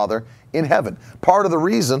my Father in heaven. Part of the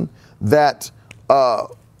reason that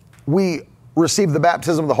we receive the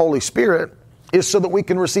baptism of the Holy Spirit is so that we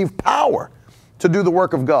can receive power to do the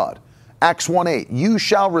work of God. Acts 1:8, you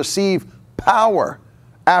shall receive power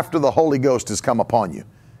after the Holy Ghost has come upon you,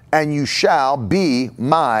 and you shall be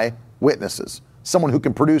my witnesses. Someone who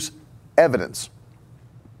can produce evidence.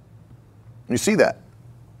 You see that?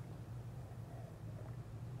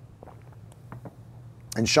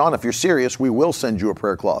 And Sean, if you're serious, we will send you a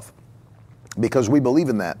prayer cloth because we believe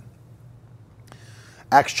in that.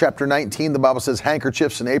 Acts chapter 19, the Bible says,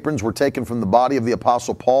 handkerchiefs and aprons were taken from the body of the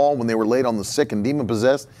Apostle Paul when they were laid on the sick and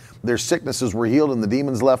demon-possessed. Their sicknesses were healed and the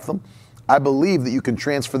demons left them. I believe that you can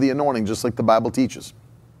transfer the anointing just like the Bible teaches.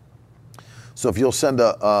 So if you'll send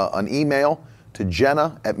an email to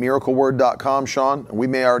Jenna@miracleword.com, Sean, we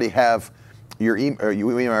may already have your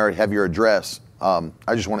address. I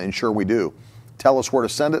just want to ensure we do. Tell us where to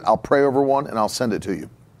send it. I'll pray over one and I'll send it to you.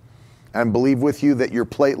 And believe with you that your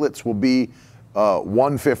platelets will be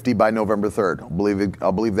 150 by November 3rd.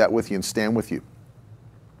 I'll believe that with you and stand with you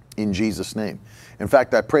in Jesus' name. In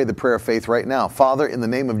fact, I pray the prayer of faith right now. Father, in the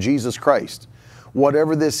name of Jesus Christ,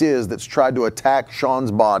 whatever this is that's tried to attack Sean's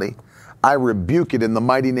body, I rebuke it in the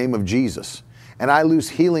mighty name of Jesus. And I lose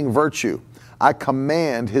healing virtue. I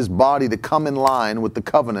command his body to come in line with the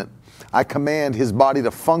covenant. I command his body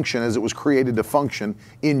to function as it was created to function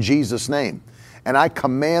in Jesus' name. And I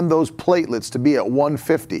command those platelets to be at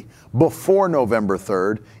 150 before November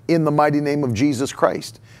 3rd in the mighty name of Jesus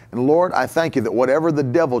Christ. And Lord, I thank you that whatever the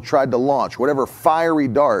devil tried to launch, whatever fiery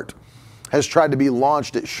dart has tried to be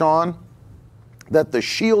launched at Sean, that the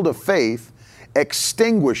shield of faith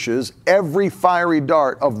extinguishes every fiery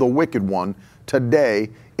dart of the wicked one today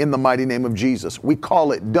in the mighty name of Jesus. We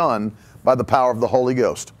call it done by the power of the Holy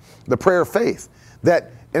Ghost. The prayer of faith, and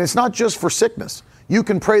it's not just for sickness. You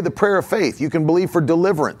can pray the prayer of faith. You can believe for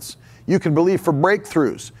deliverance. You can believe for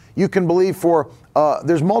breakthroughs. You can believe for,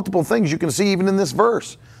 there's multiple things you can see even in this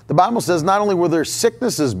verse. The Bible says not only will their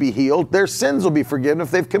sicknesses be healed, their sins will be forgiven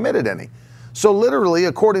if they've committed any. So literally,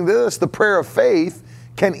 according to this, the prayer of faith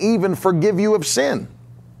can even forgive you of sin.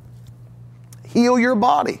 Heal your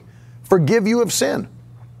body. Forgive you of sin.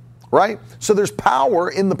 Right? So there's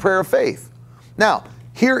power in the prayer of faith. Now,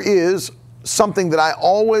 here is something that I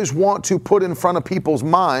always want to put in front of people's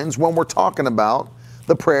minds when we're talking about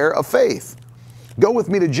the prayer of faith. Go with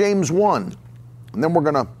me to James 1, and then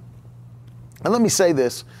and let me say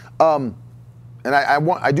this, and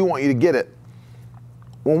I do want you to get it.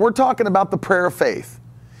 When we're talking about the prayer of faith,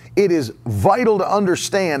 it is vital to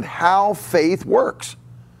understand how faith works.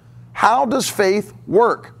 How does faith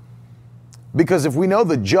work? Because if we know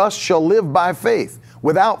the just shall live by faith,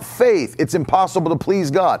 without faith, it's impossible to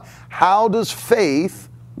please God. How does faith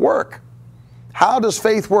work? How does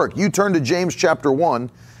faith work? You turn to James chapter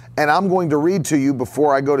 1, and I'm going to read to you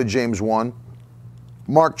before I go to James 1,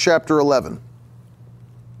 Mark chapter 11.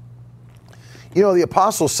 You know, the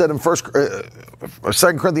apostle said in 2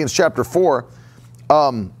 Corinthians chapter 4,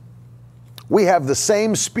 we have the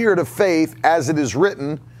same spirit of faith as it is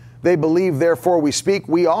written, they believe, therefore we speak.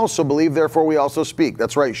 We also believe, therefore we also speak.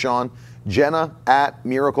 That's right, Sean. Jenna at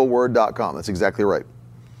miracleword.com. That's exactly right.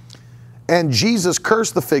 And Jesus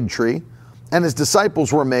cursed the fig tree, and his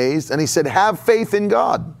disciples were amazed, and he said, have faith in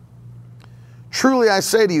God. Truly I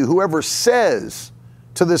say to you, whoever says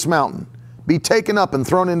to this mountain, be taken up and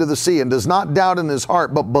thrown into the sea, and does not doubt in his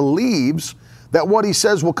heart, but believes that what he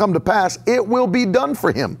says will come to pass, it will be done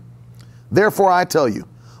for him. Therefore I tell you,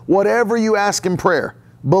 whatever you ask in prayer,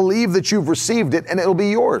 believe that you've received it and it'll be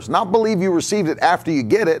yours. Not believe you received it after you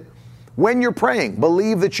get it. When you're praying,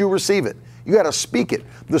 believe that you receive it. You got to speak it.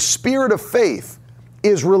 The spirit of faith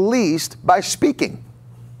is released by speaking.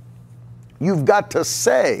 You've got to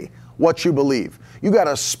say what you believe. You got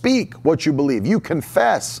to speak what you believe. You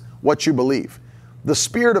confess what you believe. The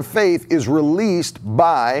spirit of faith is released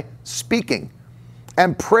by speaking.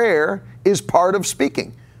 And prayer is part of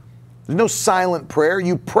speaking. There's no silent prayer.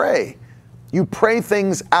 You pray. You pray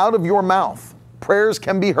things out of your mouth. Prayers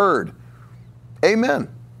can be heard. Amen.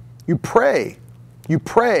 You pray. You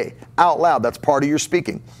pray out loud. That's part of your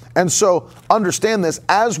speaking. And so understand this.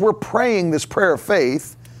 As we're praying this prayer of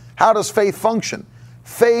faith, how does faith function?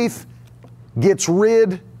 Faith gets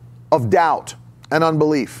rid of doubt and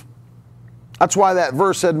unbelief. That's why that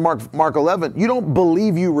verse said in Mark 11, you don't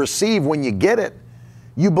believe you receive when you get it.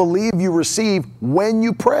 You believe you receive when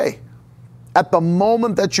you pray, at the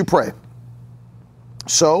moment that you pray.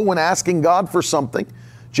 So when asking God for something,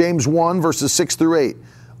 James 1 verses 6 through 8,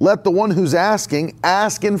 let the one who's asking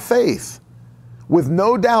ask in faith with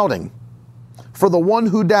no doubting. For the one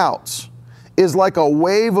who doubts is like a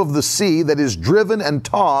wave of the sea that is driven and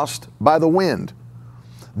tossed by the wind.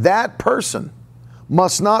 That person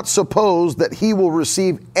must not suppose that he will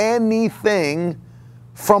receive anything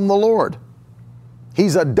from the Lord.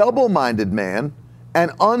 He's a double-minded man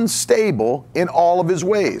and unstable in all of his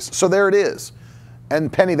ways. So there it is.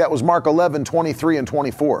 And Penny, that was Mark 11, 23 and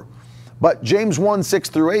 24. But James 1, 6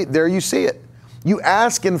 through 8, there you see it. You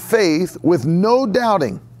ask in faith with no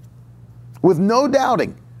doubting. With no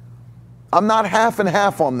doubting. I'm not half and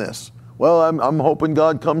half on this. Well, I'm hoping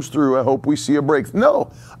God comes through. I hope we see a breakthrough.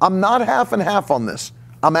 No, I'm not half and half on this.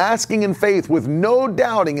 I'm asking in faith with no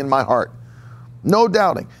doubting in my heart. No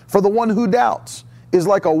doubting. For the one who doubts is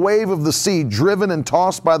like a wave of the sea driven and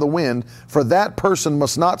tossed by the wind. For that person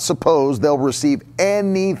must not suppose they'll receive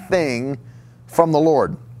anything from the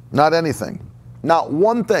Lord. Not anything. Not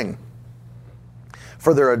one thing.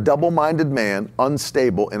 For they're a double-minded man,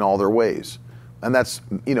 unstable in all their ways. And that's,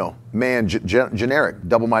 man, generic.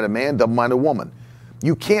 Double-minded man, double-minded woman.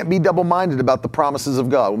 You can't be double-minded about the promises of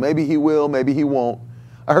God. Well, maybe he will, maybe he won't.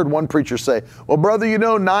 I heard one preacher say, well, brother,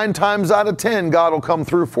 9 times out of 10, God will come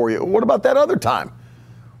through for you. What about that other time?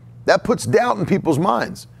 That puts doubt in people's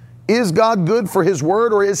minds. Is God good for his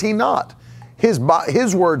word or is he not? His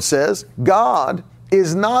word says, God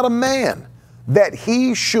is not a man that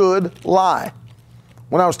he should lie.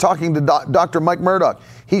 When I was talking to Dr. Mike Murdoch,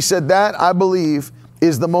 he said that, I believe,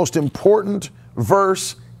 is the most important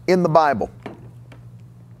verse in the Bible.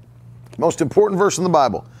 Most important verse in the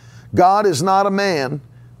Bible. God is not a man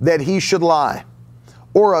that he should lie,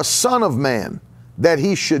 or a son of man that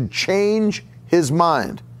he should change his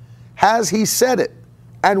mind. Has he said it,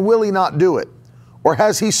 and will he not do it? Or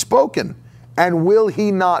has he spoken, and will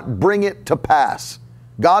he not bring it to pass?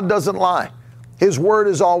 God doesn't lie. His word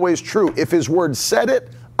is always true. If his word said it,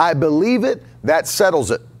 I believe it, that settles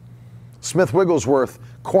it. Smith Wigglesworth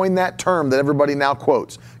coined that term that everybody now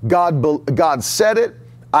quotes. God said it,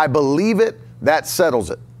 I believe it, that settles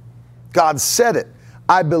it. God said it,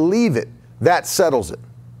 I believe it, that settles it.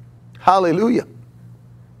 Hallelujah.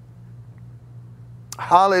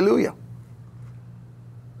 Hallelujah.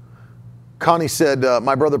 Connie said,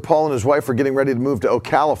 my brother Paul and his wife are getting ready to move to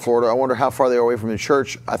Ocala, Florida. I wonder how far they are away from the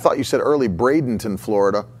church. I thought you said early Bradenton,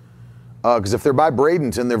 Florida. Because if they're by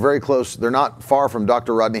Bradenton, they're very close. They're not far from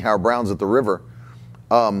Dr. Rodney Howard-Brown's at the river.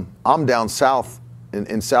 I'm down south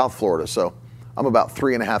in South Florida, so I'm about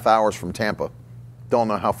 3.5 hours from Tampa. Don't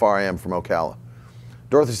know how far I am from Ocala.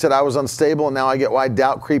 Dorothy said, I was unstable and now I get why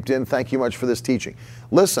doubt creeped in. Thank you much for this teaching.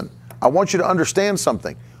 Listen, I want you to understand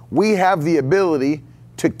something. We have the ability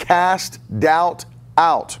to cast doubt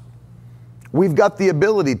out. We've got the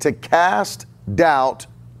ability to cast doubt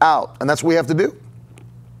out. And that's what we have to do.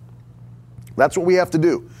 That's what we have to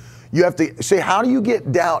do. You have to say, how do you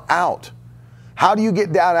get doubt out? How do you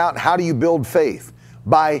get doubt out? How do you build faith?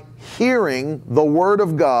 By hearing the Word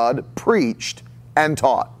of God preached and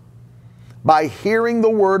taught. By hearing the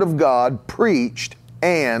Word of God preached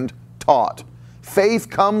and taught. Faith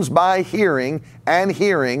comes by hearing, and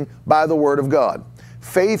hearing by the Word of God.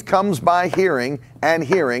 Faith comes by hearing, and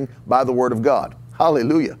hearing by the Word of God.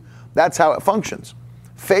 Hallelujah. That's how it functions.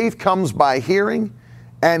 Faith comes by hearing,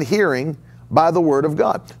 and hearing by the Word of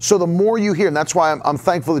God. So the more you hear, and that's why I'm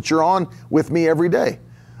thankful that you're on with me every day.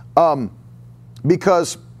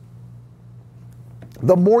 Because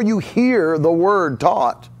the more you hear the Word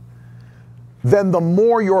taught, then the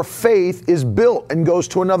more your faith is built and goes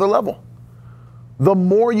to another level. The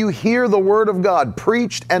more you hear the Word of God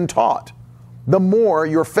preached and taught, the more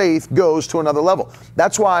your faith goes to another level.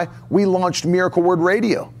 That's why we launched Miracle Word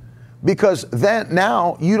Radio. Because then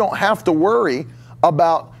now you don't have to worry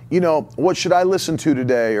about, what should I listen to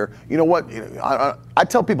today? Or, I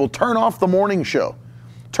tell people, turn off the morning show.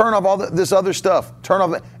 Turn off all this other stuff. Turn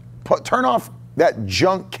off that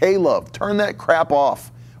junk K-Love. Turn that crap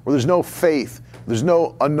off where there's no faith. There's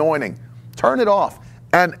no anointing. Turn it off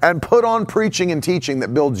and put on preaching and teaching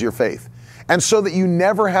that builds your faith. And so that you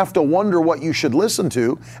never have to wonder what you should listen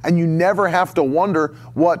to, and you never have to wonder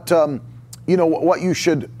what you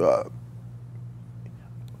should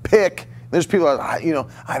pick. There's people that,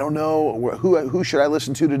 I don't know, who should I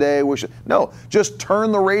listen to today? No, just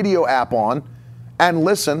turn the radio app on and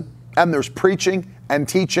listen, and there's preaching and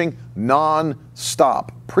teaching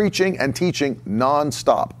non-stop. Preaching and teaching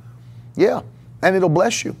non-stop. Yeah, and it'll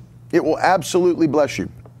bless you. It will absolutely bless you.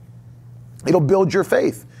 It'll build your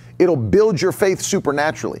faith. It'll build your faith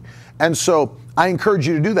supernaturally. And so I encourage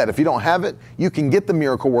you to do that. If you don't have it, you can get the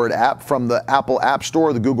Miracle Word app from the Apple App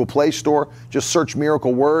Store, the Google Play Store. Just search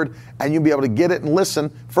Miracle Word, and you'll be able to get it and listen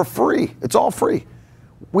for free. It's all free.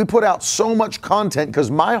 We put out so much content because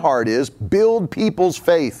my heart is build people's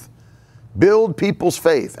faith. Build people's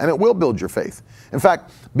faith, and it will build your faith. In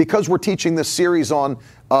fact, because we're teaching this series on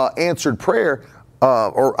answered prayer,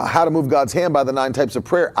 or how to move God's hand by the 9 types of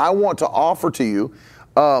prayer, I want to offer to you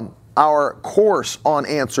our course on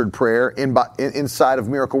answered prayer inside of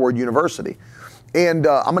Miracle Word University. And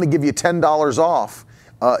I'm going to give you $10 off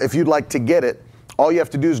if you'd like to get it. All you have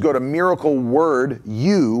to do is go to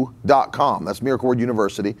miraclewordu.com. That's Miracle Word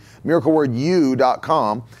University,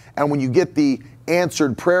 miraclewordu.com. And when you get the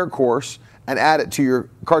answered prayer course and add it to your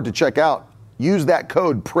cart to check out, use that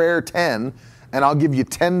code prayer10, and I'll give you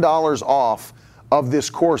 $10 off of this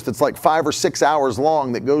course that's like 5 or 6 hours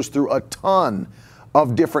long that goes through a ton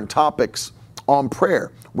of different topics on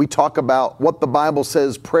prayer. We talk about what the Bible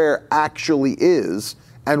says prayer actually is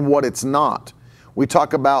and what it's not. We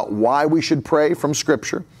talk about why we should pray from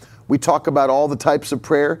Scripture. We talk about all the types of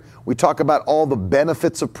prayer. We talk about all the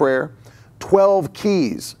benefits of prayer. 12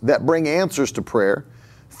 keys that bring answers to prayer.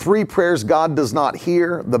 3 prayers God does not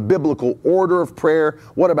hear. The biblical order of prayer.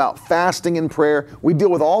 What about fasting in prayer? We deal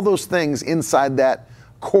with all those things inside that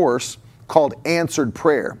course called Answered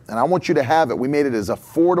Prayer. And I want you to have it. We made it as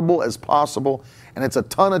affordable as possible. And it's a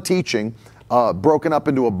ton of teaching broken up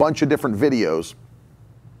into a bunch of different videos.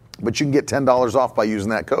 But you can get $10 off by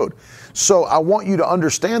using that code. So I want you to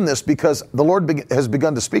understand this because the Lord has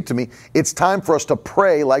begun to speak to me. It's time for us to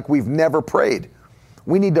pray like we've never prayed.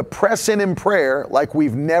 We need to press in prayer like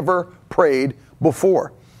we've never prayed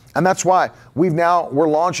before. And that's why we're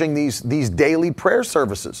launching these daily prayer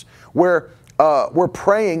services where we're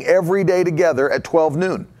praying every day together at 12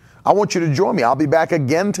 noon. I want you to join me. I'll be back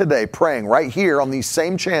again today praying right here on these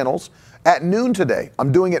same channels at noon today.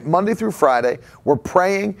 I'm doing it Monday through Friday. We're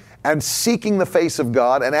praying and seeking the face of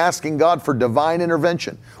God and asking God for divine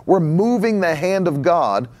intervention. We're moving the hand of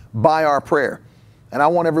God by our prayer. And I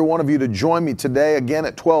want every one of you to join me today again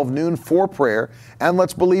at 12 noon for prayer. And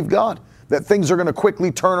let's believe God that things are going to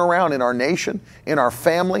quickly turn around in our nation, in our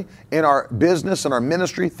family, in our business, in our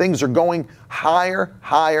ministry. Things are going higher,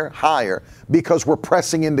 higher, higher because we're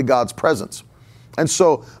pressing into God's presence. And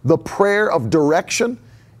so the prayer of direction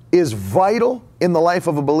is vital in the life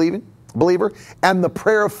of a believer, and the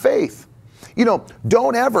prayer of faith.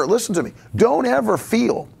 Don't ever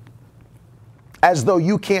feel as though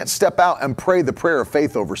you can't step out and pray the prayer of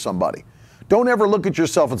faith over somebody. Don't ever look at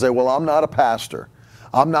yourself and say, well, I'm not a pastor.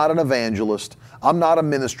 I'm not an evangelist. I'm not a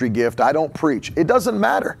ministry gift. I don't preach. It doesn't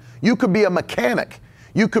matter. You could be a mechanic.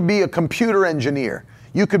 You could be a computer engineer.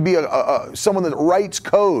 You could be someone that writes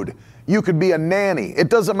code. You could be a nanny. It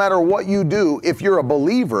doesn't matter what you do. If you're a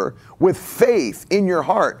believer with faith in your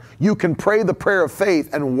heart, you can pray the prayer of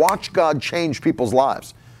faith and watch God change people's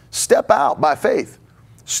lives. Step out by faith.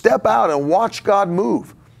 Step out and watch God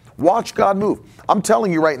move. Watch God move. I'm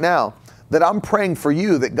telling you right now that I'm praying for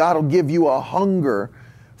you that God will give you a hunger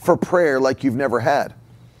for prayer like you've never had.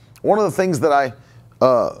 One of the things that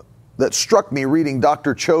that struck me reading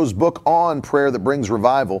Dr. Cho's book on prayer that brings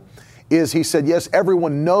revival is he said, yes,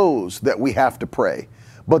 everyone knows that we have to pray,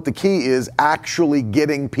 but the key is actually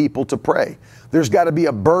getting people to pray. There's got to be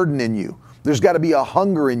a burden in you. There's got to be a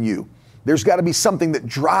hunger in you. There's got to be something that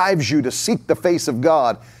drives you to seek the face of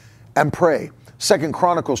God and pray. 2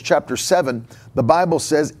 Chronicles chapter 7, the Bible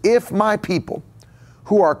says, if my people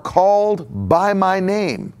who are called by my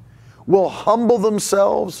name will humble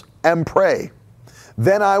themselves and pray,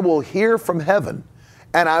 then I will hear from heaven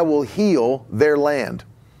and I will heal their land.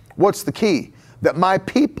 What's the key? That my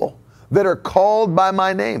people that are called by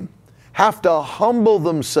my name have to humble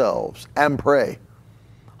themselves and pray.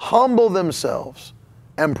 Humble themselves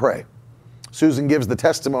and pray. Susan gives the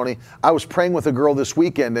testimony. I was praying with a girl this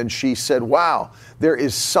weekend and she said, wow, there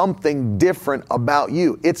is something different about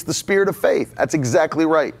you. It's the spirit of faith. That's exactly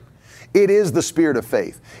right. It is the spirit of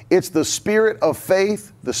faith. It's the spirit of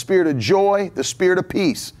faith, the spirit of joy, the spirit of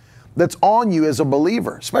peace that's on you as a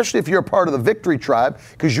believer, especially if you're a part of the Victory Tribe,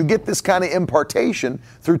 because you get this kind of impartation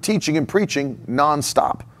through teaching and preaching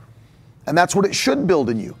nonstop. And that's what it should build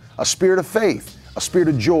in you, a spirit of faith, a spirit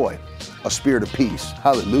of joy, a spirit of peace.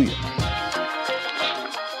 Hallelujah.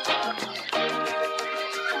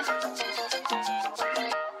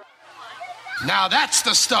 Now that's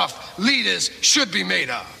the stuff leaders should be made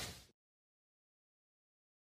of.